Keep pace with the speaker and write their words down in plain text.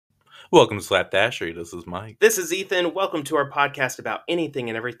Welcome to Slapdashery. This is Mike. This is Ethan. Welcome to our podcast about anything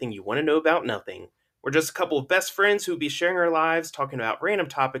and everything you want to know about nothing. We're just a couple of best friends who will be sharing our lives, talking about random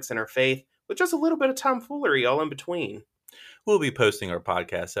topics in our faith, with just a little bit of tomfoolery all in between. We'll be posting our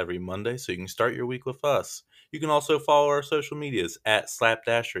podcast every Monday, so you can start your week with us. You can also follow our social medias at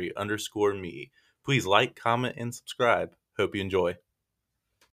slapdashery_me. Please like, comment, and subscribe. Hope you enjoy.